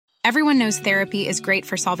Everyone knows therapy is great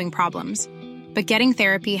for solving problems, but getting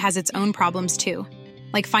therapy has its own problems too,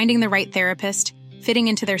 like finding the right therapist, fitting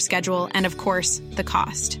into their schedule, and of course, the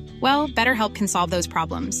cost. Well, BetterHelp can solve those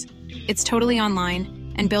problems. It's totally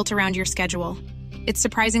online and built around your schedule. It's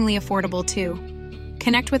surprisingly affordable too.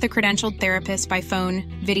 Connect with a credentialed therapist by phone,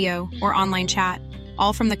 video, or online chat,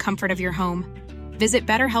 all from the comfort of your home. Visit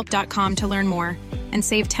BetterHelp.com to learn more and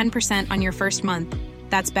save 10% on your first month.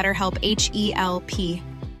 That's BetterHelp, H-E-L-P.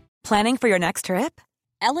 Planning for your next trip?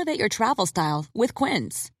 Elevate your travel style with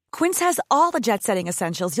Quince. Quince has all the jet-setting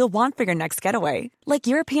essentials you'll want for your next getaway, like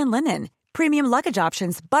European linen, premium luggage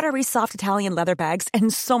options, buttery soft Italian leather bags,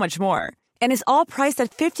 and so much more. And is all priced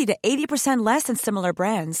at 50 to 80% less than similar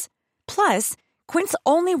brands. Plus, Quince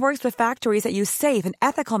only works with factories that use safe and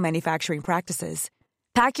ethical manufacturing practices.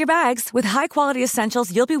 Pack your bags with high-quality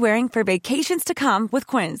essentials you'll be wearing for vacations to come with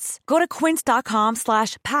Quince. Go to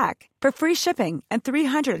quince.com/pack for free shipping and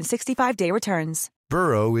 365-day returns.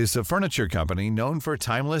 Burrow is a furniture company known for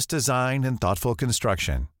timeless design and thoughtful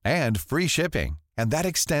construction, and free shipping, and that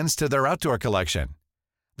extends to their outdoor collection.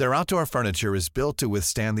 Their outdoor furniture is built to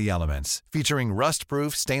withstand the elements, featuring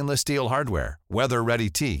rust-proof stainless steel hardware, weather-ready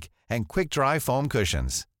teak, and quick-dry foam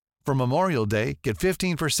cushions. For Memorial Day, get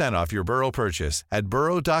 15% off your Burrow purchase at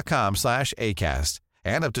burrow.com/ACAST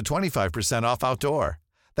and up to 25% off outdoor.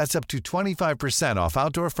 That's up to 25% off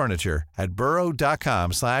outdoor furniture at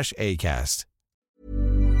burrow.com/ACAST.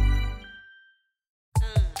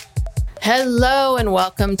 Hello and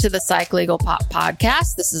welcome to the Psych Legal Pop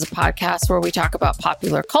Podcast. This is a podcast where we talk about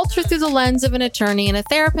popular culture through the lens of an attorney and a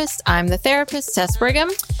therapist. I'm the therapist, Tess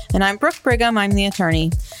Brigham. And I'm Brooke Brigham. I'm the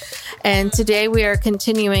attorney. And today we are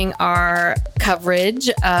continuing our coverage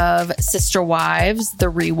of Sister Wives, The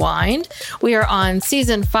Rewind. We are on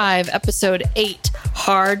Season 5, Episode 8,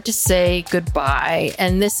 Hard to Say Goodbye.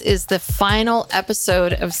 And this is the final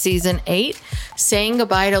episode of Season 8, saying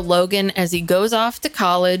goodbye to Logan as he goes off to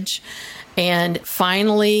college and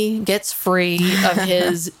finally gets free of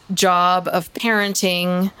his job of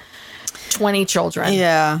parenting 20 children.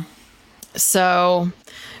 Yeah. So,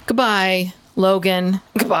 goodbye, Logan.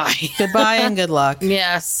 Goodbye. Goodbye and good luck.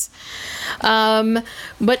 Yes.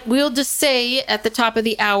 But we'll just say at the top of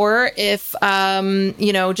the hour, if,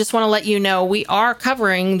 just want to let you know, we are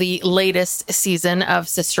covering the latest season of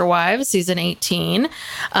Sister Wives, season 18.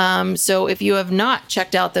 So if you have not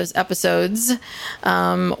checked out those episodes,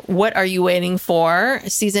 what are you waiting for?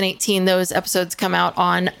 Season 18, those episodes come out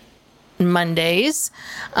on Mondays,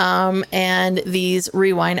 and these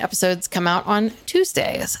rewind episodes come out on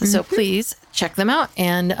Tuesdays. Mm-hmm. So please check them out.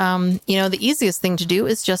 And, the easiest thing to do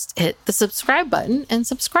is just hit the subscribe button and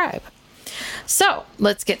subscribe. So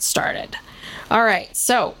let's get started. All right.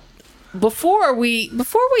 So before we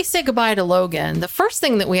say goodbye to Logan, the first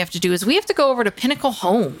thing that we have to do is we have to go over to Pinnacle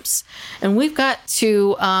Homes, and we've got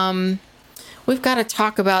to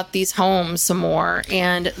talk about these homes some more.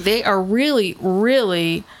 And they are really,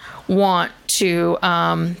 really want to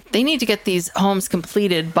they need to get these homes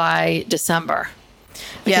completed by December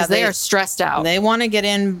because they are stressed out. They want to get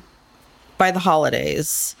in by the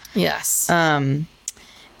holidays. Yes. A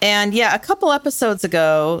couple episodes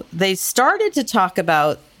ago they started to talk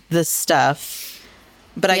about this stuff,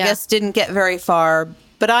 but I guess didn't get very far.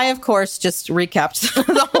 But I, of course, just recapped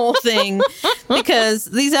the whole thing because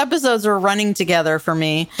these episodes are running together for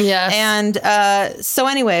me. Yes. And so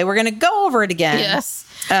anyway, we're going to go over it again. Yes.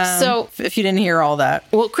 So if you didn't hear all that.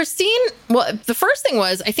 Well, Christine, the first thing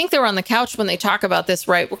was, I think they were on the couch when they talk about this,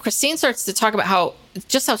 right? Well, Christine starts to talk about how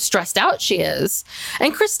stressed out she is.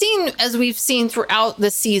 And Christine, as we've seen throughout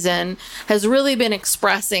the season, has really been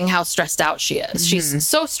expressing how stressed out she is. Mm-hmm. She's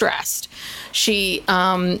so stressed. She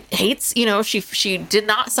hates, she did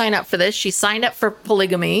not sign up for this. She signed up for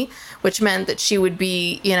polygamy, which meant that she would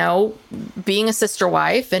be, being a sister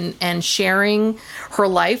wife and sharing her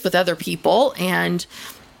life with other people. And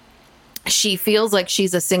she feels like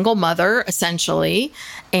she's a single mother, essentially,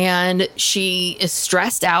 and she is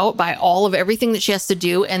stressed out by all of everything that she has to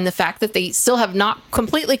do and the fact that they still have not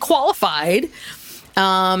completely qualified,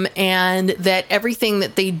 and that everything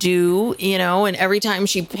that they do, and every time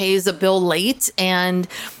she pays a bill late, and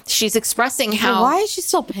she's expressing how... Why is she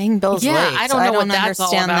still paying bills late? I don't know what that's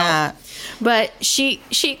all about. That. But she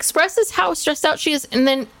expresses how stressed out she is, and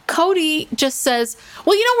then Cody just says,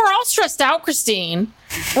 well, we're all stressed out, Christine.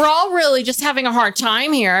 We're all really just having a hard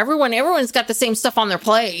time here. Everyone's got the same stuff on their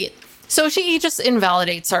plate. So he just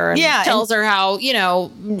invalidates her and tells her how,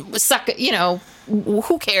 suck,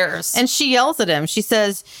 who cares? And she yells at him. She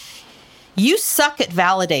says, you suck at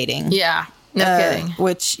validating. Yeah, no kidding.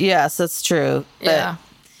 Which, yes, that's true. But, yeah.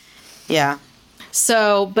 Yeah.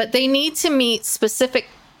 So, but they need to meet specific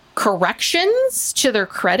corrections to their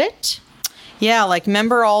credit. Yeah, like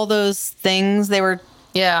remember all those things they were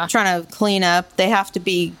trying to clean up? They have to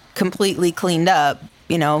be completely cleaned up,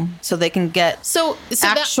 so they can get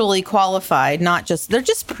actually qualified, not just, they're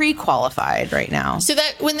just pre-qualified right now. So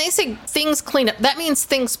that when they say things cleaned up, that means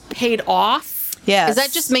things paid off? Yes. Is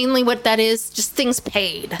that just mainly what that is? Just things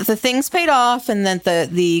paid? The things paid off, and then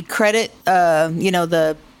the credit,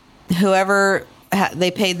 the whoever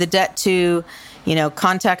they paid the debt to,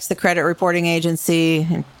 contacts the credit reporting agency,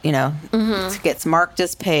 and, gets marked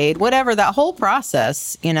as paid, whatever, that whole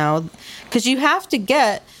process, because you have to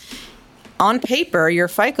get on paper your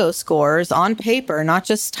FICO scores on paper, not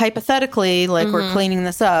just hypothetically, like we're cleaning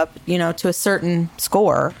this up, to a certain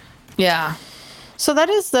score. Yeah. So that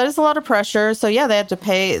is a lot of pressure. So yeah, they had to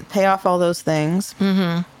pay off all those things.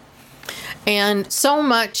 Mm-hmm. And so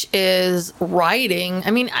much is writing.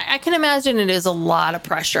 I mean, I can imagine it is a lot of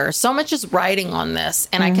pressure. So much is writing on this.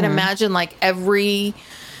 And I can imagine like every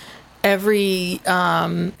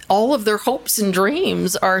all of their hopes and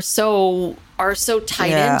dreams are so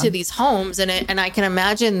tied into these homes. And I can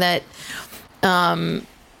imagine that,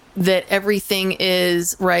 that everything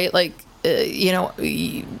is right. Like, well,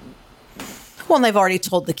 and they've already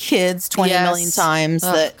told the kids 20 million times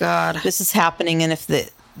that this is happening. And if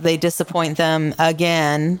they disappoint them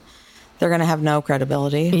again, they're going to have no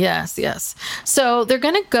credibility. Yes, yes. So they're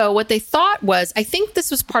going to go, what they thought was, I think this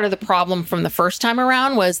was part of the problem from the first time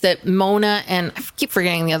around, was that Mona, and I keep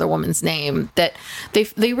forgetting the other woman's name, that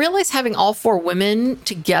they realized having all four women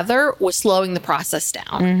together was slowing the process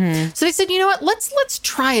down. So they said, you know what, let's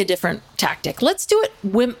try a different tactic. Let's do it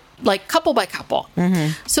like couple by couple.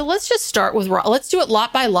 So let's just start with, let's do it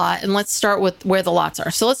lot by lot, and let's start with where the lots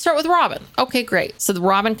are. So let's start with Robin. Okay, great. So the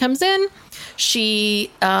Robin comes in.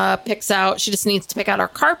 She she just needs to pick out our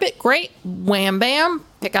carpet. Great. Wham, bam.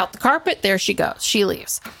 Pick out the carpet. There she goes. She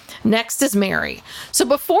leaves. Next is Mary. So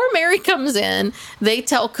before Mary comes in, they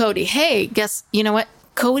tell Cody, hey, you know what,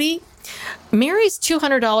 Cody? Mary's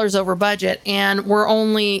 $200 over budget, and we're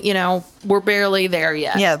only, we're barely there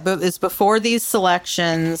yet. Yeah, but it's before these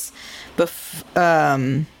selections, and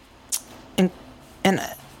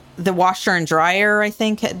the washer and dryer, I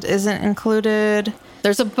think, isn't included.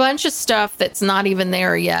 There's a bunch of stuff that's not even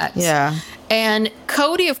there yet. Yeah. And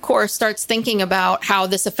Cody, of course, starts thinking about how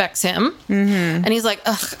this affects him. And he's like,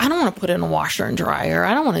 ugh, I don't want to put in a washer and dryer.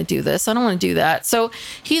 I don't want to do this. I don't want to do that. So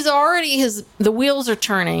he's already, the wheels are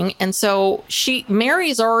turning. And so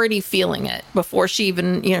Mary's already feeling it before she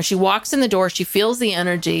even, she walks in the door. She feels the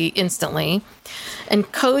energy instantly.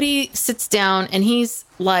 And Cody sits down, and he's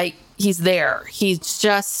like, he's there. He's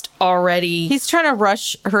just already... He's trying to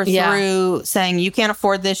rush her through, saying, you can't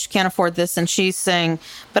afford this, you can't afford this. And she's saying,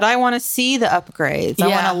 but I want to see the upgrades. I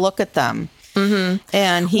want to look at them.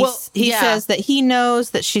 And he says that he knows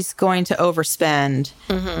that she's going to overspend.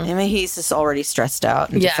 I mean, he's just already stressed out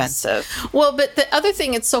and defensive. Well, but the other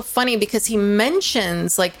thing, it's so funny because he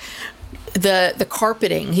mentions, like, the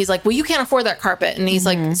carpeting. He's like, well, you can't afford that carpet. And he's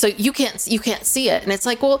like, so you can't see it. And it's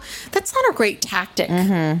like, well, that's not a great tactic.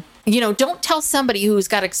 Don't tell somebody who's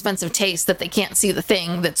got expensive taste that they can't see the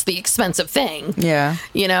thing that's the expensive thing. Yeah.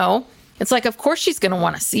 It's like, of course she's going to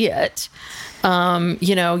want to see it.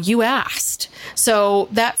 You asked. So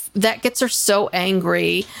that gets her so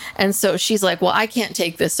angry. And so she's like, well, I can't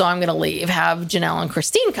take this, so I'm going to leave. Have Janelle and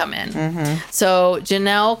Christine come in. So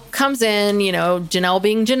Janelle comes in, Janelle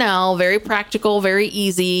being Janelle, very practical, very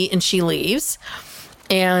easy, and she leaves.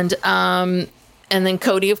 And then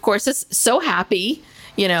Cody, of course, is so happy,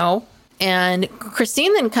 and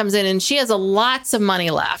Christine then comes in, and she has lots of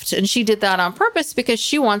money left. And she did that on purpose because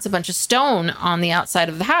she wants a bunch of stone on the outside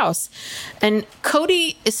of the house. And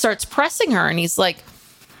Cody starts pressing her, and he's like,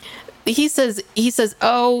 he says,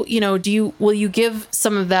 oh, will you give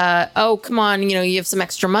some of the, oh, come on, you have some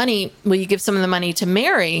extra money. Will you give some of the money to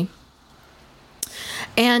Mary?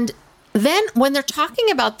 And then when they're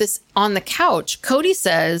talking about this on the couch, Cody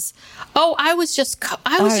says, oh, I was just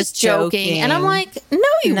joking. And I'm like, no,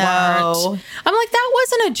 you weren't. I'm like, that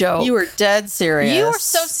wasn't a joke. You were dead serious. You were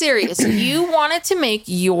so serious. You wanted to make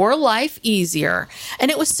your life easier.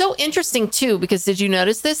 And it was so interesting too, because did you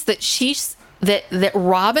notice this? That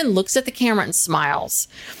Robin looks at the camera and smiles.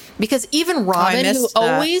 Because even Robin, who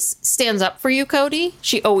always stands up for you, Cody,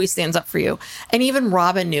 she always stands up for you. And even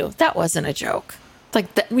Robin knew that wasn't a joke.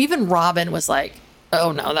 Like that, even Robin was like,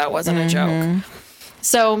 "Oh no, that wasn't a joke."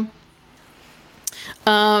 So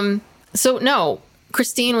no,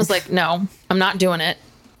 Christine was like, "No, I'm not doing it.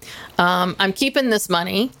 I'm keeping this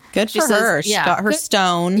money." Good for her. She got her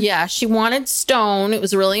stone. Yeah, she wanted stone. It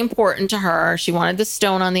was really important to her. She wanted the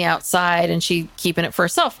stone on the outside, and she keeping it for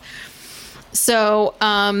herself. So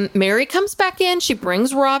Mary comes back in. She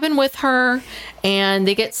brings Robin with her, and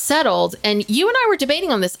they get settled. And you and I were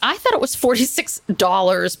debating on this. I thought it was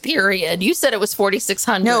 $46, period. You said it was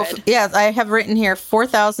 $4,600. No, yeah, I have written here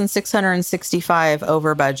 $4,665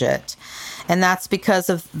 over budget. And that's because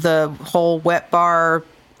of the whole wet bar,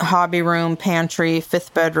 hobby room, pantry,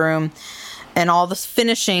 5th bedroom, and all the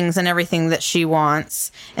finishings and everything that she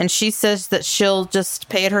wants. And she says that she'll just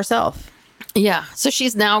pay it herself. Yeah. So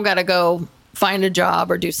she's now got to go find a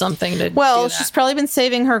job or do something to Well, do that. she's probably been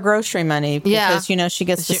saving her grocery money because, she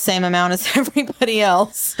gets the same amount as everybody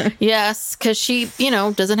else. Yes, because she,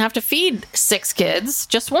 doesn't have to feed 6 kids,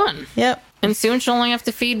 just 1. Yep. And soon she'll only have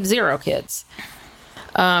to feed 0 kids.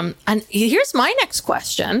 And here's my next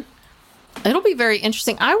question. It'll be very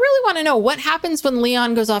interesting. I really want to know what happens when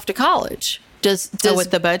Leon goes off to college. Does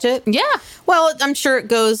with the budget? Yeah. Well, I'm sure it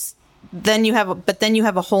goes. Then you have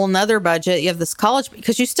a whole nother budget. You have this college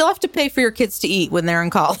because you still have to pay for your kids to eat when they're in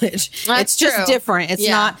college. That's it's just true. different. It's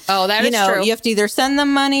not. Oh, that is true. You have to either send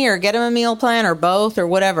them money or get them a meal plan or both or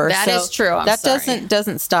whatever. That is true. I'm that sorry.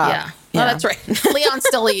 doesn't stop. Yeah. Oh, that's right. Leon's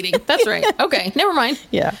still eating. That's right. Okay. Never mind.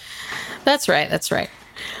 Yeah. That's right.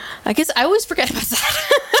 I guess I always forget about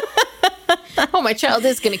that. Oh, my child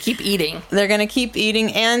is going to keep eating. They're going to keep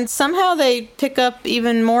eating, and somehow they pick up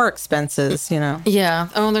even more expenses, Yeah.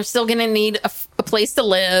 Oh, they're still going to need a place to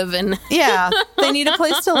live. And yeah, they need a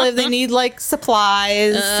place to live. They need,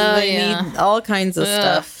 supplies. They need all kinds of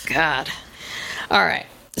stuff. God. All right.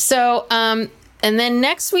 So, and then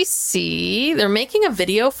next we see they're making a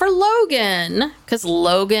video for Logan because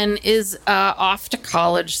Logan is off to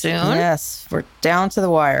college soon. Yes, we're down to the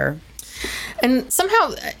wire. And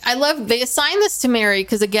somehow they assign this to Mary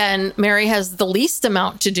because, again, Mary has the least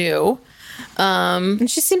amount to do. And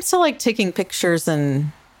she seems to like taking pictures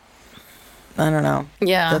and I don't know.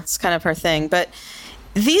 Yeah. That's kind of her thing. But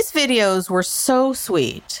these videos were so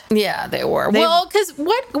sweet. Yeah, they were. Well, because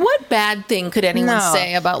what bad thing could anyone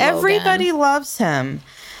say about Logan? Everybody loves him.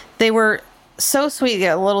 They were so sweet.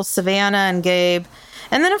 Yeah, little Savannah and Gabe.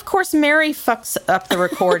 And then, of course, Mary fucks up the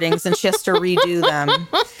recordings and she has to redo them.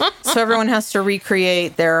 So everyone has to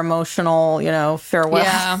recreate their emotional, farewell.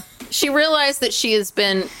 Yeah. She realized that she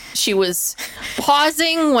was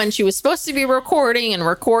pausing when she was supposed to be recording and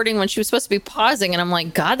recording when she was supposed to be pausing. And I'm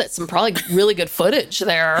like, God, that's some probably really good footage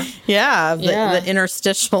there. Yeah, the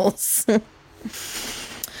interstitials.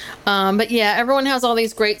 But yeah, everyone has all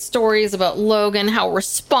these great stories about Logan, how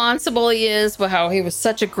responsible he is, but how he was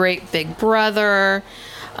such a great big brother.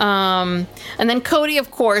 And then Cody,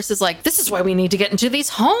 of course, is like, this is why we need to get into these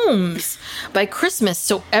homes by Christmas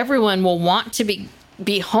so everyone will want to be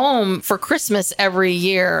home for Christmas every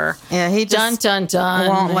year. Yeah, he just dun, dun, dun.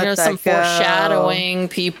 won't let Here's that some go. foreshadowing,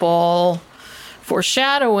 people.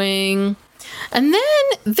 Foreshadowing. And then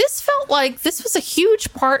this felt like this was a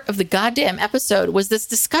huge part of the goddamn episode was this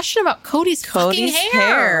discussion about Cody's fucking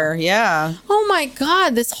hair. Yeah. Oh my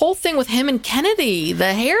God, this whole thing with him and Kennedy, the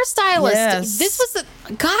hairstylist. Yes. This was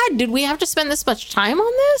God, did we have to spend this much time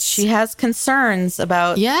on this? She has concerns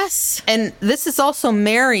about... Yes. And this is also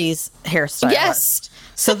Mary's hairstylist. Yes.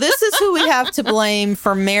 So this is who we have to blame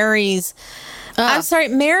for Mary's... I'm sorry,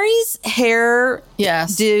 Mary's hair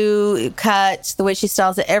cut, the way she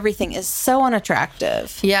styles it, everything is so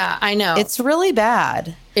unattractive. Yeah, I know. It's really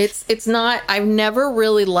bad. It's not, I've never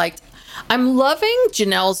really liked, I'm loving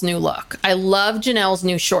Janelle's new look. I love Janelle's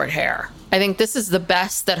new short hair. I think this is the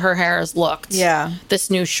best that her hair has looked. Yeah. This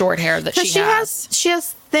new short hair that she has. She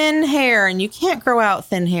has thin hair, and you can't grow out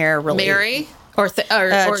thin hair, really. Mary? Or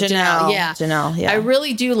Janelle. Yeah. Janelle, yeah. I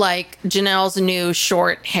really do like Janelle's new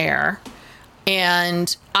short hair.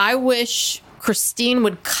 And I wish Christine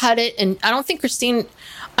would cut it. And I don't think Christine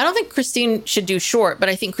should do short, but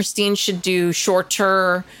I think Christine should do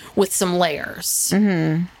shorter with some layers.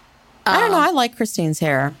 Mm-hmm. I don't know. I like Christine's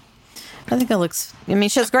hair. I think it looks,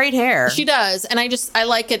 she has great hair. She does. And I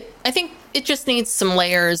like it. I think it just needs some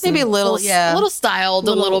layers. Maybe a little styled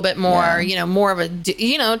a little bit more, more of a,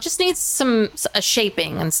 just needs a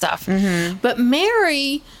shaping and stuff. Mm-hmm. But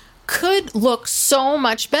Mary could look so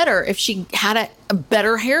much better if she had a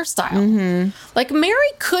better hairstyle. Mm-hmm. Like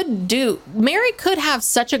Mary could have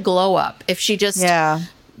such a glow up if she just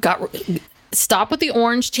stopped with the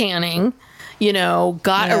orange tanning,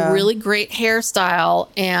 got a really great hairstyle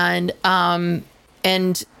and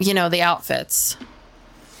the outfits.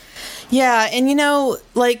 Yeah, and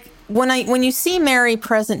when you see Mary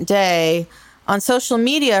present day on social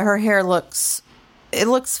media, her hair looks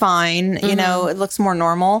fine, it looks more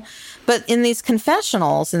normal. But in these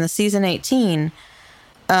confessionals in the season 18,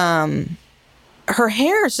 her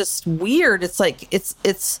hair is just weird. It's like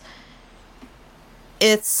it's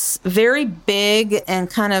It's very big and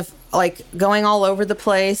kind of like going all over the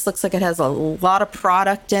place. Looks like it has a lot of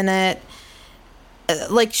product in it.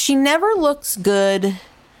 Like, she never looks good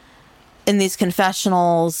in these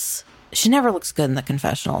confessionals. She never looks good in the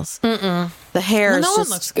confessionals. Mm-mm. The hair is no just... one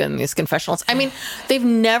looks good in these confessionals. I mean, they've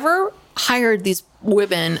never hired these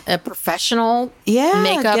women a professional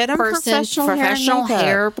makeup get 'em person, professional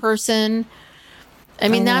hair person. I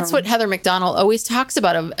mean, that's what Heather McDonald always talks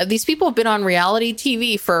about. These people have been on reality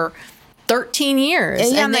TV for 13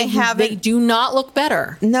 years, and they do not look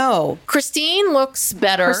better. No. Christine looks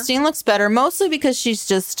better. Christine looks better, mostly because she's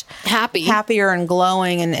just happier and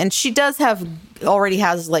glowing, and she already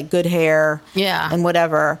has like good hair, and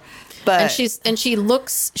whatever. But she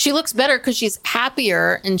looks better because she's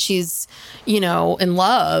happier and she's in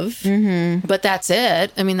love. Mm-hmm. But that's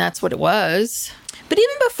it. I mean, that's what it was. But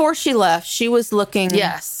even before she left, she was looking.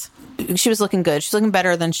 Yes, she was looking good. She's looking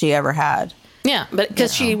better than she ever had. Yeah, but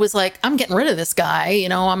because she was like, I'm getting rid of this guy,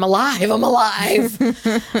 I'm alive.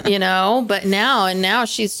 But now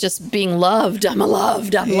she's just being loved. I'm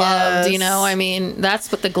loved. I mean,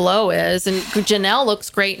 that's what the glow is. And Janelle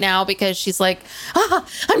looks great now because she's like,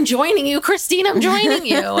 I'm joining you, Christine. I'm joining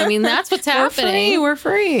you. I mean, that's what's happening. We're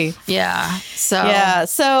free. Yeah.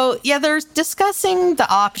 So they're discussing the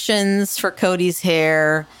options for Cody's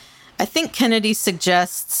hair. I think Kennedy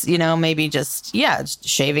suggests, maybe just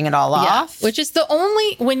shaving it all off. Which is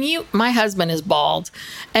my husband is bald.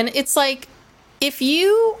 And it's like, if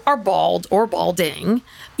you are bald or balding,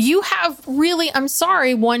 you have really, I'm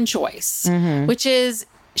sorry, one choice, which is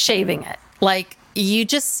shaving it. Like, you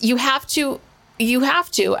have to.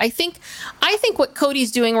 I think what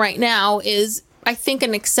Cody's doing right now is, I think,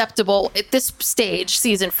 an acceptable, at this stage,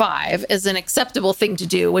 season 5, is an acceptable thing to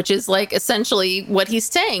do, which is like essentially what he's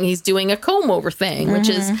saying. He's doing a comb over thing, which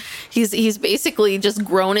is he's basically just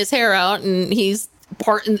grown his hair out, and he's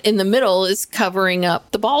part in the middle is covering up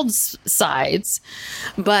the bald sides.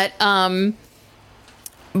 But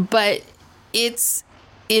it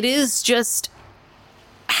is just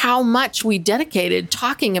how much we dedicated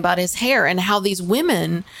talking about his hair, and how these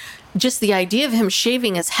women, just the idea of him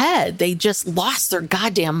shaving his head, they just lost their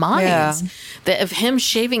goddamn minds. That of him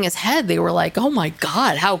shaving his head, they were like, oh my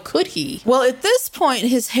God, how could he? Well, at this point,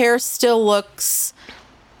 his hair still looks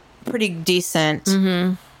pretty decent.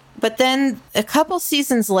 Mm-hmm. But then a couple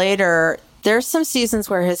seasons later, there's some seasons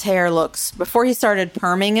where his hair looks, before he started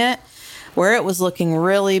perming it, where it was looking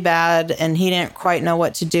really bad and he didn't quite know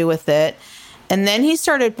what to do with it. And then he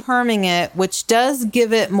started perming it, which does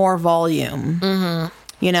give it more volume. Mm-hmm.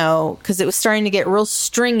 Because it was starting to get real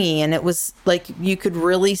stringy, and it was like you could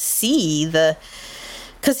really see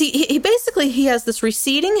because he basically has this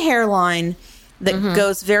receding hairline that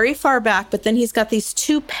goes very far back, but then he's got these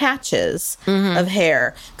 2 patches of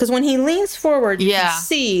hair. Because when he leans forward, you can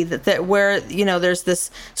see that where, there's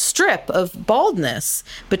this strip of baldness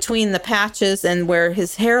between the patches and where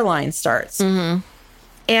his hairline starts. Mm-hmm.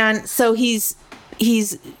 And so he's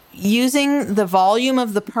using the volume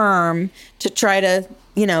of the perm to try to,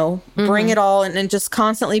 bring it all and just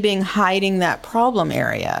constantly hiding that problem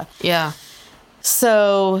area. Yeah.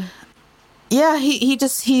 So,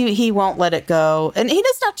 he won't let it go. And he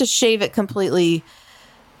doesn't have to shave it completely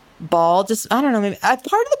bald. Just, I don't know, maybe. Part of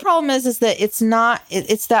the problem is that it's not,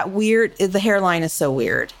 it's that weird, the hairline is so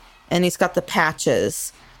weird. And he's got the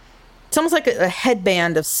patches. It's almost like a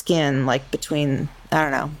headband of skin, like between, I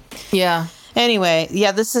don't know. Yeah. Anyway,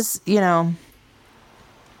 this is,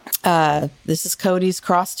 this is Cody's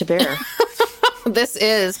cross to bear. This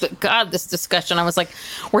is, but God, this discussion, I was like,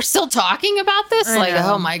 we're still talking about this? Like,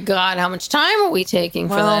 oh my God, how much time are we taking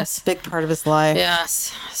for this? It's a big part of his life.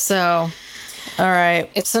 Yes. So, all right.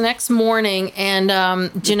 It's the next morning, and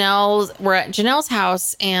we're at Janelle's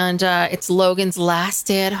house, and it's Logan's last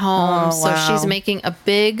day at home. So she's making a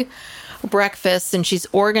big breakfast, and she's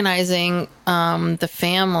organizing the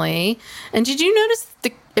family. And did you notice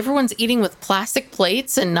everyone's eating with plastic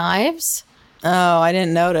plates and knives? Oh, I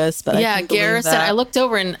didn't notice, but yeah, Garrison. I looked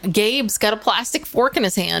over, and Gabe's got a plastic fork in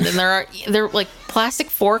his hand, and they're like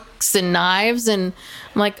plastic forks and knives, and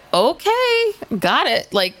I'm like, okay, got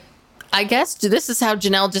it. Like, I guess this is how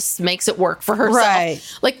Janelle just makes it work for herself.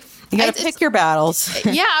 Right. Like, you got to pick your battles.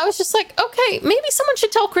 Yeah, I was just like, okay, maybe someone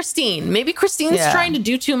should tell Christine. Maybe Christine's trying to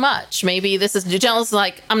do too much. Maybe Janelle's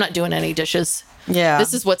like, I'm not doing any dishes. Yeah.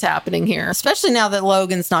 This is what's happening here. Especially now that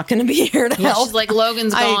Logan's not going to be here to help. She's like,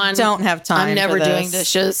 Logan's gone. I don't have time. I'm never doing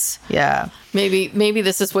dishes. Yeah. Maybe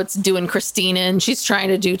this is what's doing Christine in. She's trying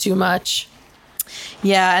to do too much.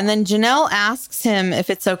 Yeah. And then Janelle asks him if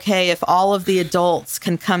it's okay if all of the adults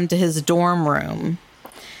can come to his dorm room.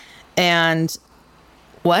 And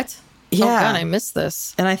what? Yeah. Oh, God, I missed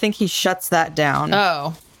this. And I think he shuts that down.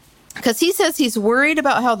 Oh. Because he says he's worried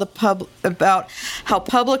about how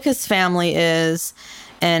public his family is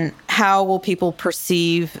and how will people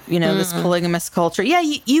perceive, this polygamous culture. Yeah,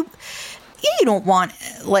 you don't want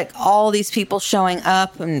like all these people showing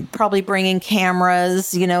up and probably bringing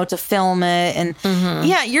cameras, to film it. And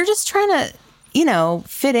yeah, you're just trying to,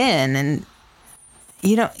 fit in. And,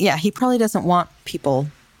 he probably doesn't want people.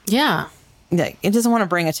 Yeah. He doesn't want to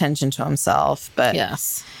bring attention to himself. But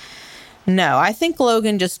yes. No, I think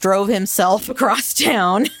Logan just drove himself across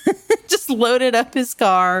town, just loaded up his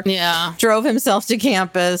car, drove himself to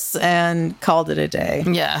campus and called it a day.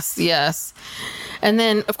 Yes, yes. And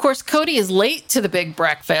then, of course, Cody is late to the big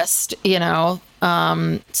breakfast, so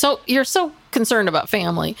you're so concerned about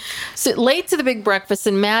family. So late to the big breakfast,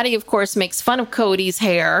 and Maddie, of course, makes fun of Cody's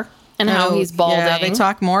hair and how he's balding. Yeah, they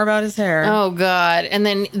talk more about his hair. Oh, God. And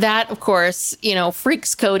then that, of course,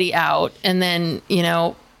 freaks Cody out. And then,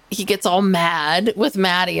 he gets all mad with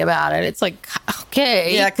Maddie about it. It's like,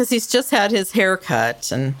 okay. Yeah, because he's just had his hair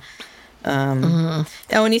cut. And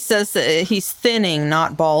when he says that he's thinning,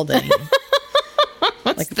 not balding.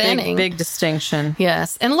 What's like thinning? Big distinction.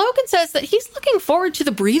 Yes. And Logan says that he's looking forward to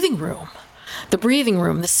the breathing room.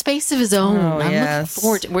 The space of his own. I'm looking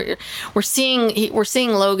forward to. We're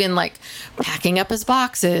seeing Logan like packing up his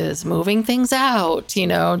boxes, moving things out,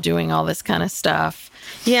 doing all this kind of stuff.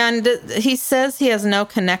 Yeah, and he says he has no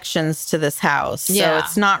connections to this house, so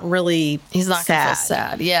it's not really. He's not sad. gonna feel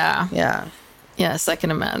sad. Yeah. Yeah. Yes, I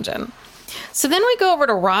can imagine. So then we go over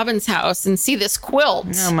to Robin's house and see this quilt.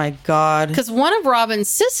 Oh, my God. Because one of Robin's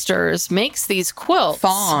sisters makes these quilts.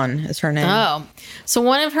 Fawn is her name. Oh. So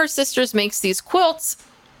one of her sisters makes these quilts,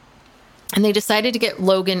 and they decided to get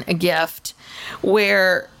Logan a gift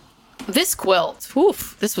where this quilt,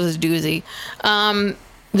 this was a doozy.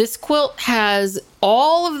 This quilt has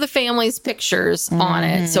all of the family's pictures on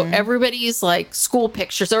it. So everybody's like school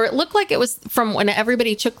pictures, or it looked like it was from when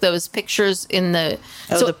everybody took those pictures in the...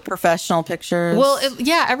 the professional pictures. Well,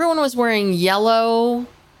 everyone was wearing yellow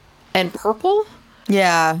and purple.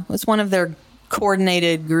 Yeah, it was one of their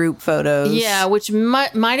coordinated group photos. Yeah, which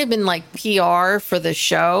might have been like PR for the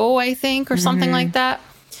show, I think, or something like that.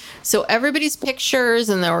 So everybody's pictures,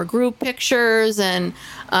 and there were group pictures, and...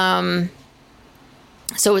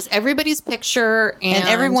 So it was everybody's picture, and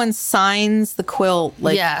everyone signs the quilt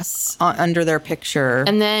under their picture.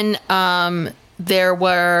 And then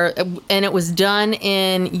it was done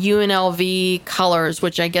in UNLV colors,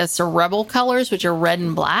 which I guess are rebel colors, which are red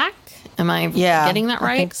and black. Am I getting that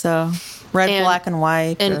right? I think so. Red, black, and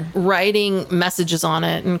white. And writing messages on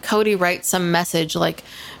it. And Cody writes some message like,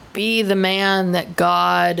 be the man that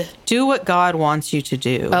God... Do what God wants you to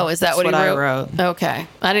do. Oh, is that what he wrote? I wrote. Okay.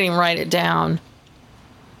 I didn't even write it down.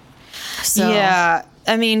 So. Yeah.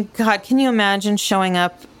 I mean, God, can you imagine showing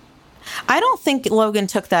up? I don't think Logan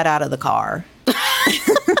took that out of the car.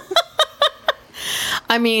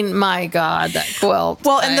 I mean, my God, that quilt.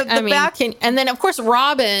 Well, and and then of course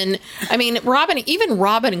Robin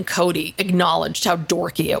and Cody acknowledged how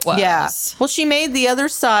dorky it was. Yeah. Well, she made the other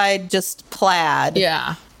side just plaid.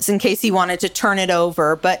 Yeah. In case he wanted to turn it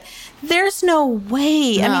over, but there's no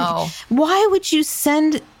way. No. I mean, why would you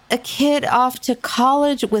send a kid off to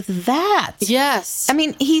college with that? Yes. I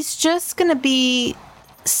mean, he's just going to be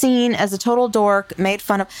seen as a total dork, made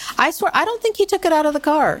fun of. I swear, I don't think he took it out of the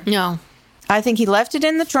car. No. I think he left it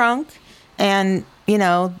in the trunk, and, I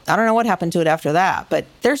don't know what happened to it after that, but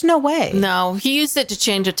there's no way. No, he used it to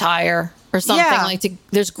change a tire or something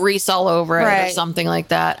there's grease all over it or something like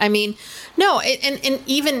that. I mean, no, and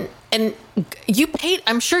you paid,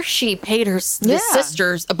 I'm sure she paid the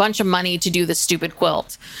sisters a bunch of money to do the stupid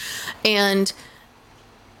quilt. And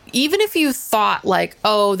even if you thought like,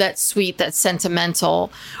 oh, that's sweet, that's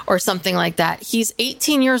sentimental or something like that, he's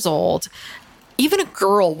 18 years old. Even a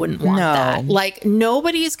girl wouldn't want that. Like,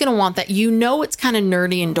 nobody's going to want that. It's kind of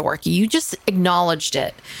nerdy and dorky. You just acknowledged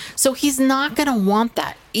it. So he's not going to want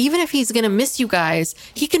that. Even if he's going to miss you guys,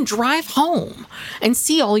 he can drive home and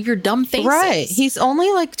see all your dumb faces. Right. He's only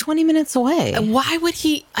like 20 minutes away. Why would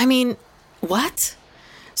he? I mean, what?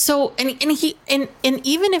 So, and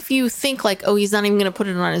even if you think like, oh, he's not even going to put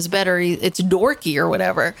it on his bed or it's dorky or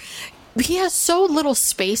whatever, he has so little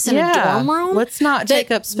space in a dorm room. Let's not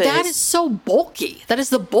take up space. That is so bulky. That is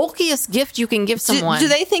the bulkiest gift you can give someone. Do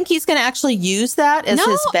they think he's going to actually use that as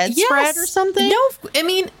his bedspread or something? No, I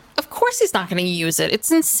mean, of course he's not going to use it.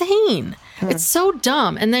 It's insane. It's so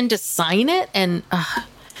dumb. And then to sign it and...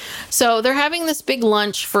 So they're having this big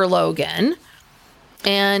lunch for Logan.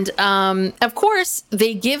 And, of course,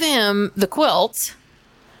 they give him the quilt.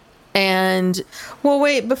 And well,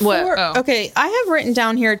 wait, before... What? Oh. Okay, I have written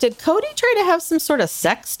down here, did Cody try to have some sort of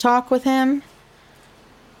sex talk with him?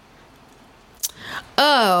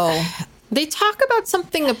 Oh, they talk about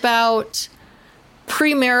something about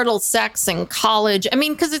premarital sex in college. I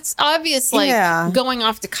mean, because it's obvious, like, going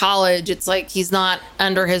off to college, it's like he's not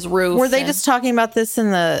under his roof. Were they just talking about this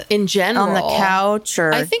in general on the couch?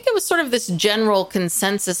 Or I think it was sort of this general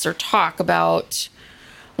consensus or talk about,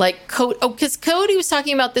 like, because Cody was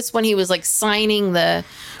talking about this when he was, like, signing the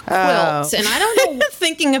quilt. And I don't know.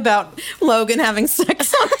 Thinking about Logan having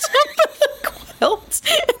sex on top of the quilt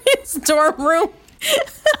in his dorm room.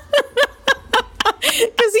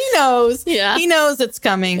 Because he knows. Yeah. He knows it's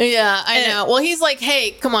coming. Yeah, I know. Well, he's like,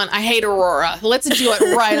 hey, come on, I hate Aurora. Let's do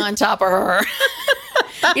it right on top of her.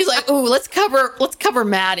 He's like, ooh, let's cover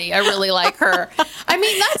Maddie. I really like her. I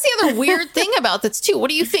mean, that's the other weird thing about this too. What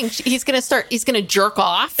do you think? He's gonna jerk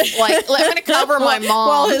off? Like, I'm gonna cover my mom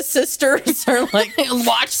while his sisters are like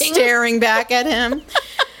watching, staring back at him.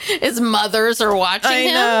 His mothers are watching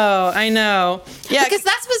him. I know. Yeah, because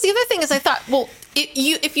that was the other thing is I thought, well,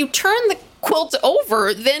 if you turn the quilt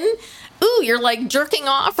over, then you're like jerking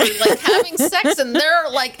off or like having sex, and they're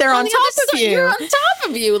on top of you. You're on top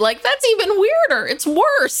of you. Like, that's even weirder. It's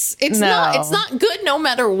worse. It's not good no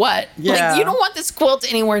matter what. Yeah. Like, you don't want this quilt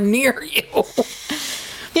anywhere near you.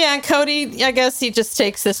 Yeah, and Cody, I guess he just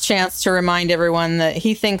takes this chance to remind everyone that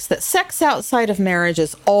he thinks that sex outside of marriage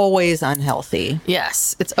is always unhealthy.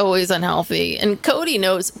 Yes, it's always unhealthy. And Cody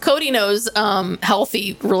knows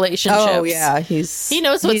healthy relationships. Oh, yeah. He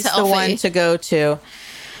knows what's healthy. He's the one to go to.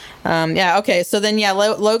 Okay. So then,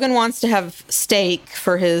 Logan wants to have steak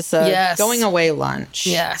for his going away lunch.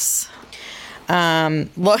 Yes. And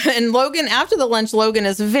Logan, after the lunch, Logan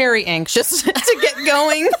is very anxious to get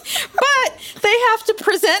going, but they have to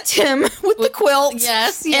present him with the quilt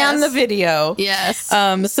and the video. Yes.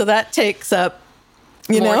 So that takes up,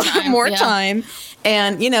 more time.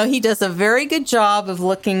 And, he does a very good job of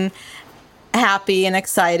looking happy and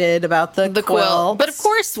excited about the quilt. But of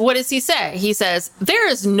course, what does he say? He says, there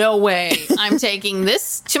is no way I'm taking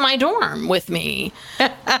this to my dorm with me.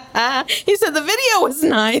 He said the video was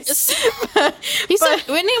nice. He said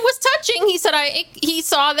when it was touching, he said he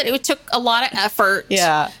saw that it took a lot of effort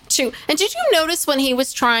to. And did you notice when he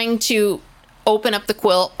was trying to open up the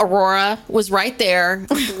quilt, Aurora was right there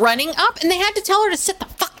running up, and they had to tell her to sit the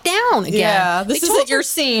fuck down again. Yeah, this isn't your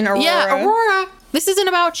scene, Aurora. Yeah, Aurora. This isn't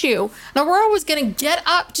about you. And Aurora was going to get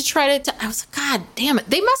up to try to... I was like, God damn it.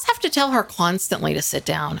 They must have to tell her constantly to sit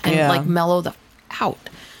down and mellow the out.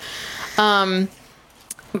 And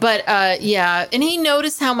he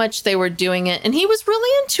noticed how much they were doing it, and he was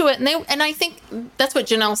really into it. And I think that's what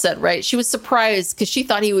Janelle said, right? She was surprised because she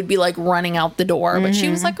thought he would be like running out the door, but she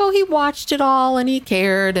was like, oh, he watched it all and he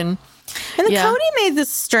cared. And then Cody made this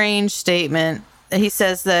strange statement. He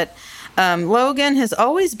says that Logan has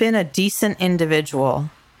always been a decent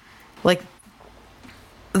individual. Like,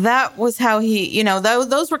 that was how he,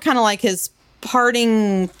 those were kind of like his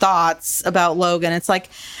parting thoughts about Logan. It's like,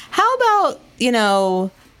 how about,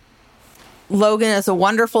 Logan is a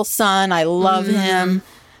wonderful son. I love him.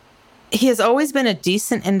 He has always been a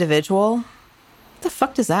decent individual. What the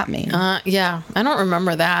fuck does that mean? I don't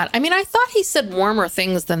remember that. I mean, I thought he said warmer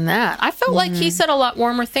things than that. I felt like he said a lot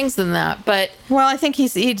warmer things than that, but... Well, I think he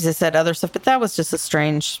just said other stuff, but that was just a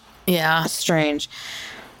strange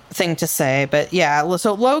thing to say. But yeah,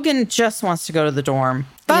 so Logan just wants to go to the dorm.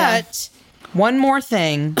 But one more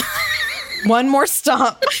thing. One more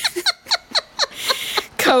stop.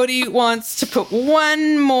 Cody wants to put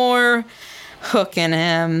one more hook in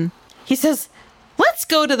him. He says, let's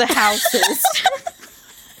go to the houses.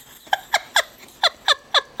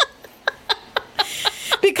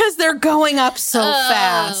 Because they're going up so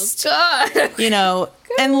fast. God.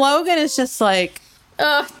 And Logan is just like,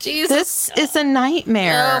 oh, Jesus. This is a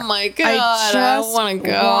nightmare. Oh, my God. I want to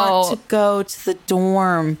go. I want to go to the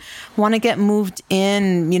dorm. Want to get moved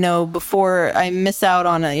in, before I miss out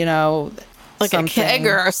on like something. A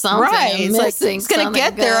kegger or something. Right. It's going to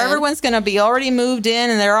get there. Everyone's going to be already moved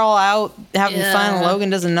in and they're all out having fun. And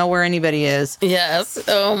Logan doesn't know where anybody is. Yes.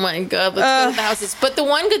 Oh, my God. Let's go to the houses. But the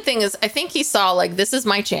one good thing is I think he saw, like, this is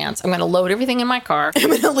my chance. I'm going to load everything in my car. I'm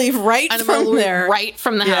going to leave right from there. Right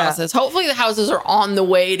from the houses. Hopefully the houses are on the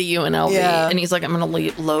way to UNLV. Yeah. And he's like, I'm going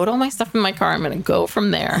to load all my stuff in my car. I'm going to go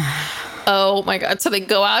from there. Oh, my God. So they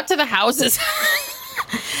go out to the houses.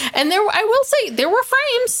 And I will say, there were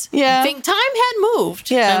frames. Yeah. I think time had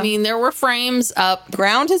moved. Yeah. I mean, there were frames up.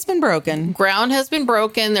 Ground has been broken.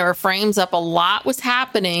 There were frames up. A lot was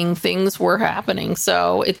happening. Things were happening.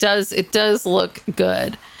 So it does look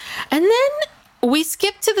good. And then we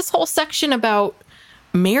skip to this whole section about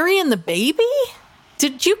Mary and the baby?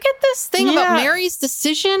 Did you get this thing about Mary's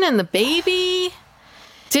decision and the baby?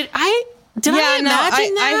 Did I imagine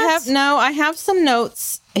that? I have some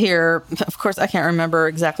notes here. Of course, I can't remember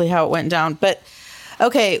exactly how it went down, but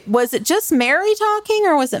okay, was it just Mary talking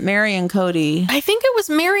or was it Mary and Cody? I think it was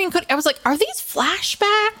Mary and Cody. I was like, are these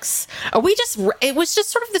flashbacks? It was just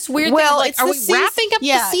sort of this weird thing. Like, are we wrapping up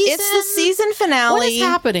the season? It's the season finale. What is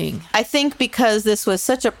happening? I think because this was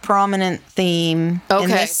such a prominent theme in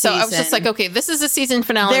this season. I was just like, okay, this is the season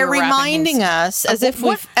finale. They're reminding us as if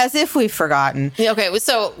we've forgotten. Okay,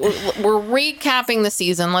 so we're recapping the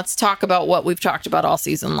season. Let's talk about what we've talked about all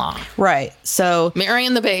season long. Right. So Mary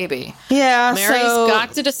and the baby. Yeah. Mary's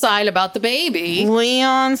got to decide about the baby.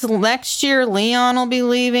 Next year, Leon will be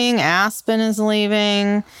leaving. Aspen is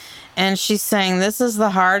leaving. And she's saying, this is the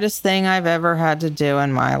hardest thing I've ever had to do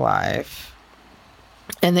in my life.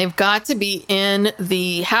 And they've got to be in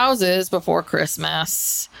the houses before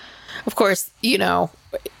Christmas. Of course, you know,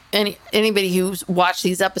 anybody who's watched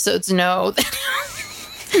these episodes know that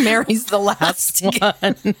Mary's the last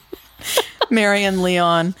one. Mary and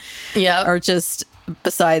Leon are just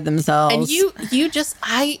beside themselves. And you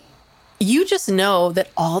just know that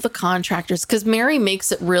all the contractors, because Mary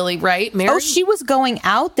makes it really right. Mary, she was going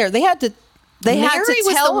out there. They had to tell the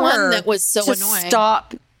her one that was so to annoying.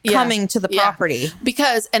 Stop coming to the property.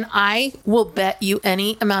 Because, and I will bet you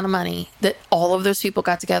any amount of money that all of those people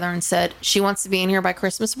got together and said, she wants to be in here by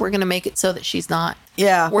Christmas. We're going to make it so that she's not.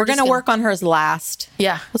 Yeah. We're going to work on hers last.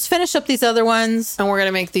 Yeah. Let's finish up these other ones. And we're going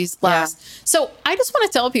to make these last. Yeah. So I just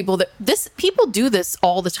want to tell people that people do this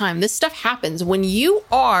all the time. This stuff happens when you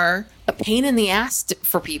are a pain in the ass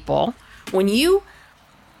for people, when you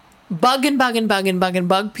bug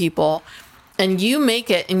people and you make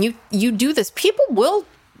it and you do this, people will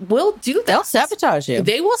do that. They'll sabotage you.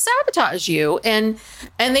 They will sabotage you, and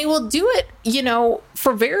they will do it, you know,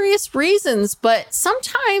 for various reasons. But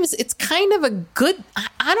sometimes it's kind of a good.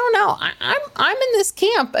 I don't know. I'm in this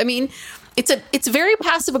camp. I mean, it's very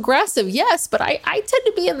passive aggressive, yes, but I tend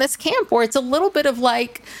to be in this camp where it's a little bit of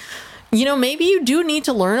like, you know, maybe you do need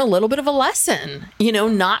to learn a little bit of a lesson, you know,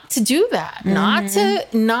 not to do that, not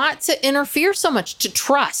to interfere so much, to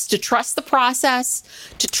trust the process,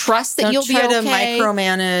 to trust that you'll be okay. Don't try to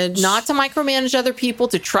micromanage. Not to micromanage other people,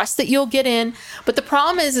 to trust that you'll get in. But the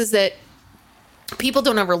problem is that people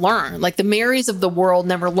don't ever learn. Like the Marys of the world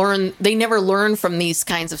never learn. They never learn from these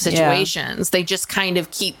kinds of situations. Yeah. They just kind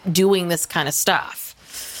of keep doing this kind of stuff.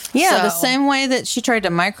 Yeah, the same way that she tried to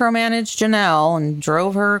micromanage Janelle and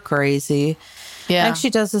drove her crazy. Yeah. And she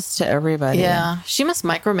does this to everybody. Yeah. She must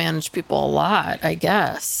micromanage people a lot, I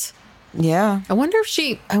guess. Yeah. I wonder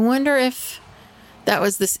if that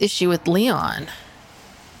was this issue with Leon.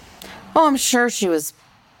 Oh, I'm sure she was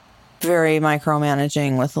very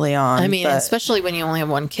micromanaging with Leon. I mean, especially when you only have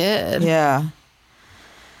one kid. Yeah.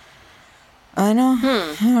 I know.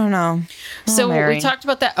 I don't know. So we talked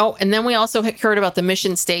about that. Oh, and then we also heard about the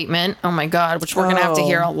mission statement. Oh my God, which we're going to have to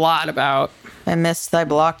hear a lot about. I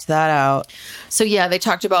blocked that out. So yeah, they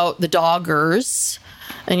talked about the Doggers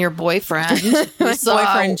and your boyfriend.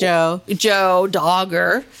 Boyfriend Joe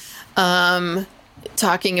Dogger,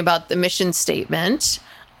 talking about the mission statement.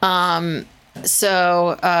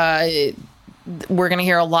 We're going to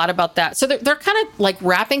hear a lot about that. So they're kind of like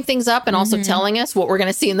wrapping things up and also telling us what we're going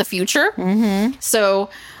to see in the future. Mm-hmm.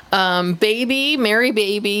 So, Mary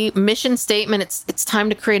Baby, mission statement. It's time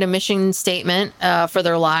to create a mission statement for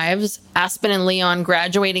their lives. Aspen and Leon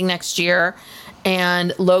graduating next year,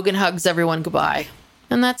 and Logan hugs everyone goodbye.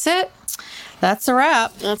 And that's it. That's a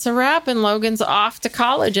wrap. That's a wrap. And Logan's off to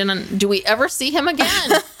college. And do we ever see him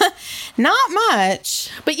again? Not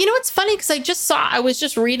much. But you know, it's funny because I was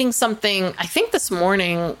just reading something, I think this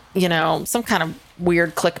morning, you know, some kind of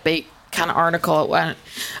weird clickbait kind of article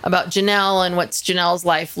about Janelle and what's Janelle's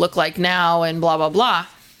life look like now and blah, blah, blah.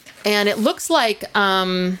 And it looks like,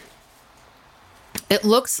 I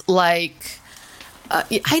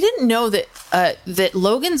didn't know that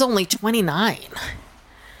Logan's only 29.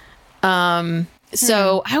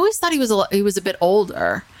 So I always thought he was a bit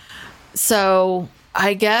older. So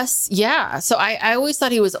I guess, yeah. So I always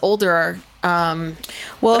thought he was older. But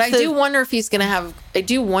I do wonder if he's going to have, I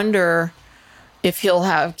do wonder if he'll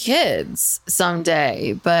have kids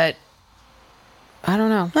someday, but I don't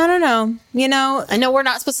know. You know, I know we're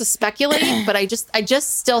not supposed to speculate, but I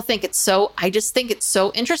just still think it's so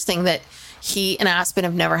interesting that he and Aspen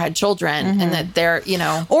have never had children, and that they're, you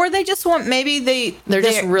know, or they just want, maybe they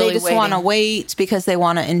just want to wait because they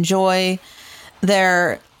want to enjoy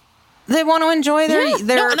their They want to enjoy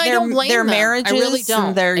their marriages I really don't.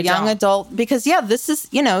 and their young adult, because this is,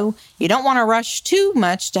 you don't want to rush too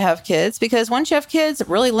much to have kids, because once you have kids, it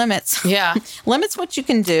really limits what you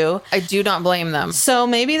can do. I do not blame them. So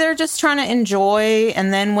maybe they're just trying to enjoy.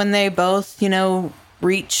 And then when they both,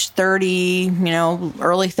 reach 30,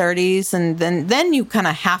 early 30s, and then you kind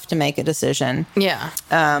of have to make a decision. Yeah.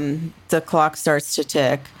 The clock starts to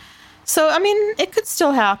tick. So, I mean, it could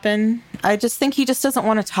still happen. I just think he just doesn't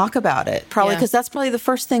want to talk about it, probably because that's probably the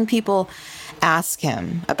first thing people ask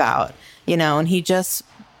him about, and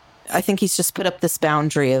I think he's just put up this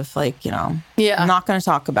boundary of like, I'm not going to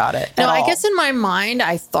talk about it. No, I guess in my mind,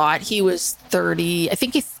 I thought he was 30. I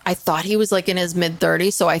think I thought he was like in his mid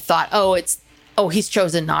 30s. So I thought, he's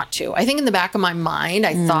chosen not to. I think in the back of my mind,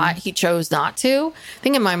 I thought he chose not to. I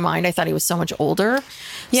think in my mind, I thought he was so much older.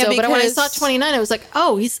 Yeah, but when I saw 29, I was like,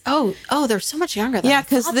 they're so much younger than I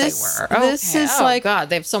thought they were. This is like, God,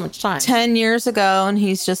 they have so much time. 10 years ago, and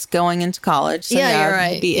he's just going into college. So you're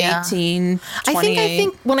right. He'd be 18, 28. I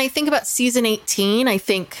think when I think about season 18, I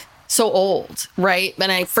think so old, right?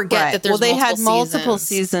 And I forget that there's they had multiple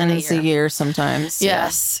seasons a year sometimes.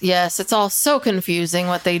 Yes. It's all so confusing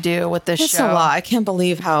what they do with this show. It's a lot. I can't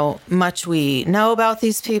believe how much we know about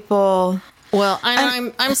these people. Well,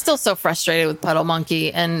 I'm still so frustrated with Puddle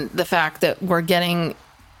Monkey and the fact that we're getting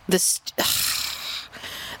this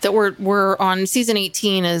that we're on season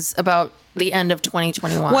 18 is about the end of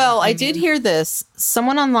 2021. Well, I did hear this.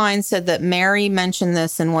 Someone online said that Mary mentioned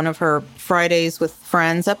this in one of her Fridays with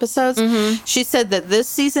Friends episodes. Mm-hmm. She said that this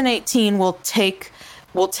season 18 will take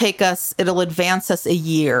us, it'll advance us a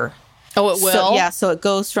year. Oh, it will? So it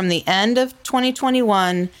goes from the end of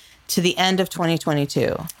 2021 to the end of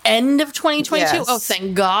 2022. End of 2022? Yes. Oh,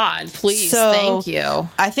 thank God. Please. Thank you.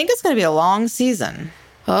 I think it's going to be a long season.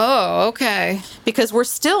 Oh, okay. Because we're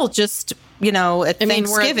still just, at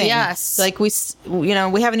Thanksgiving. Yes. Like we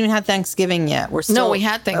haven't even had Thanksgiving yet. We're still. No, we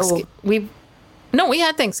had Thanksgiving. We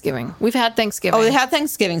had Thanksgiving. We've had Thanksgiving. Oh, we had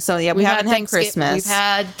Thanksgiving. So we haven't had Christmas. We've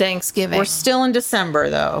had Thanksgiving. We're still in December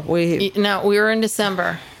though. We were in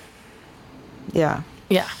December. Yeah.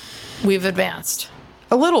 Yeah. We've advanced.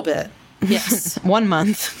 A little bit. Yes. 1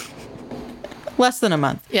 month. Less than a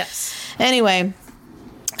month. Yes. Anyway,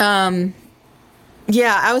 I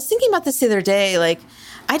was thinking about this the other day. Like,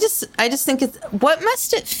 I just think what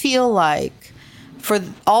must it feel like for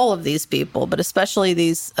all of these people, but especially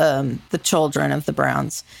these, the children of the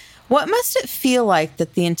Browns, what must it feel like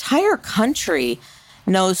that the entire country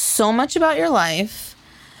knows so much about your life,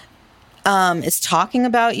 is talking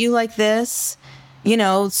about you like this,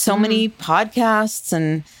 so many podcasts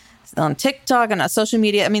and on TikTok and on social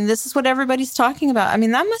media. I mean, this is what everybody's talking about. I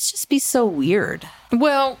mean, that must just be so weird.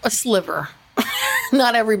 Well, a sliver.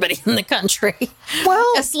 Not everybody in the country. Well,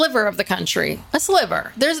 a sliver of the country. A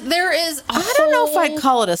sliver. There is. I don't know if I'd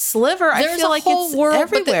call it a sliver. I feel like it's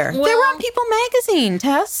everywhere. They were on People Magazine,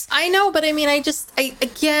 Tess. I know, but I mean, I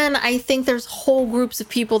think there's whole groups of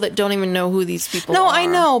people that don't even know who these people are. No, I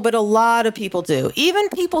know, but a lot of people do. Even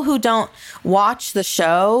people who don't watch the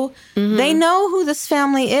show, they know who this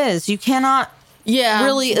family is. You cannot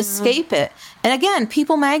really escape it. And again,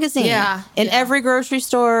 People Magazine in every grocery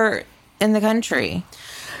store in the country.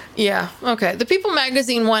 Yeah. Okay. The People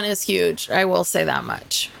Magazine one is huge. I will say that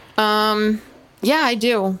much. Yeah, I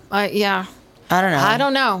do. I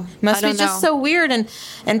don't know. Must be just so weird.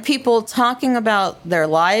 And people talking about their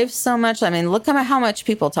lives so much. I mean, look at how much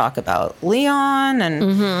people talk about Leon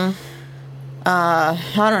and I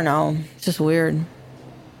don't know. It's just weird.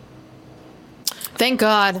 Thank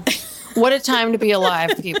God. What a time to be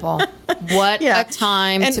alive, people. What a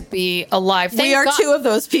time to be alive. We are two of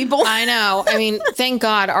those people. I know. I mean, thank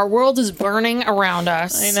God. Our world is burning around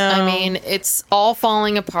us. I know. I mean, it's all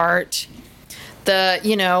falling apart.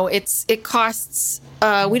 It costs,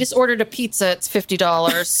 we just ordered a pizza. It's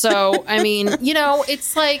 $50. So, I mean,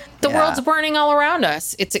 it's like the world's burning all around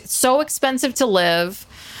us. It's so expensive to live.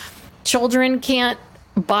 Children can't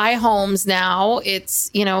buy homes now. It's,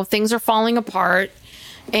 things are falling apart.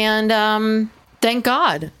 And thank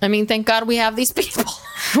God. I mean, thank God we have these people.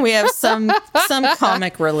 We have some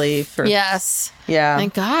comic relief. Yes. Yeah.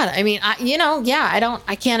 Thank God. I mean, I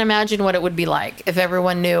can't imagine what it would be like if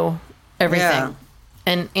everyone knew everything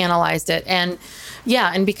and analyzed it. And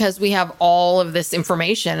and because we have all of this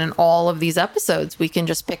information and all of these episodes, we can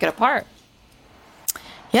just pick it apart.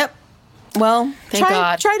 Yep. Well, thank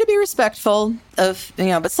God. Try to be respectful of,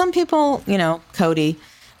 but some people, Cody,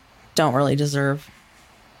 don't really deserve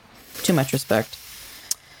too much respect.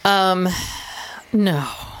 No,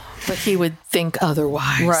 but he would think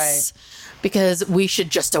otherwise. Right. because we should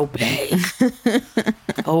just obey.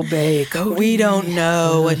 Obey, Cody. We don't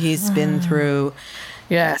know what he's been through.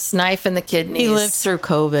 Yes, knife in the kidneys. He lived through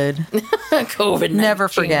COVID. COVID-19. Never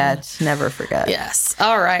forget. Never forget. Yes.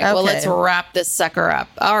 All right. Okay. Well, let's wrap this sucker up.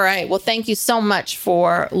 All right. Well, thank you so much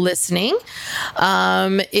for listening.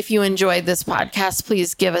 If you enjoyed this podcast,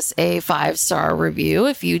 please give us a 5-star review.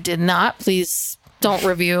 If you did not, please don't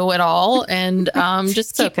review at all. And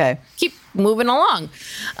just keep moving along.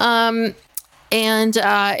 And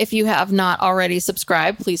if you have not already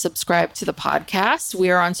subscribed, please subscribe to the podcast. We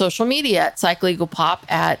are on social media at PsychLegalPop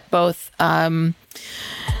at both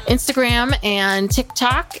Instagram and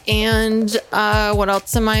TikTok. And what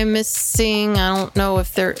else am I missing? I don't know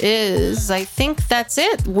if there is. I think that's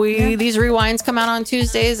it. These rewinds come out on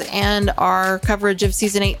Tuesdays, and our coverage of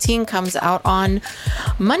season 18 comes out on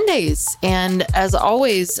Mondays. And as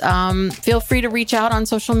always, feel free to reach out on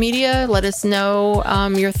social media. Let us know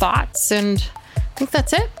your thoughts, and I think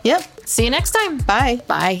that's it. Yep. See you next time. Bye.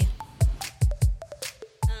 Bye.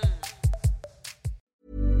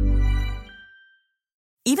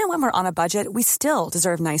 Even when we're on a budget, we still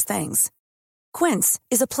deserve nice things. Quince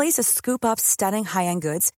is a place to scoop up stunning high-end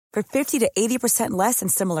goods for 50 to 80% less than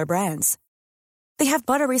similar brands. They have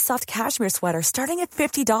buttery soft cashmere sweaters starting at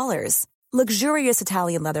 $50, luxurious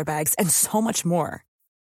Italian leather bags, and so much more.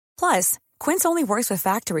 Plus, Quince only works with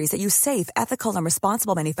factories that use safe, ethical, and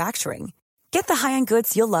responsible manufacturing. Get the high-end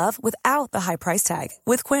goods you'll love without the high price tag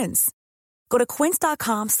with Quince. Go to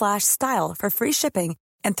quince.com/style for free shipping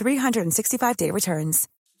and 365-day returns.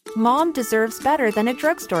 Mom deserves better than a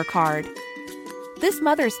drugstore card. This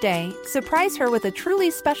Mother's Day, surprise her with a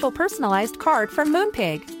truly special personalized card from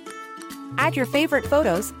Moonpig. Add your favorite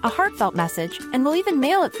photos, a heartfelt message, and we'll even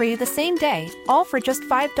mail it for you the same day, all for just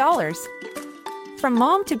 $5. From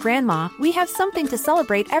mom to grandma, we have something to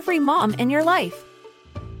celebrate every mom in your life.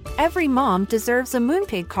 Every mom deserves a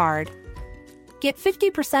Moonpig card. Get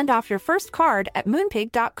 50% off your first card at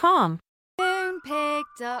Moonpig.com.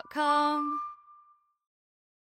 Moonpig.com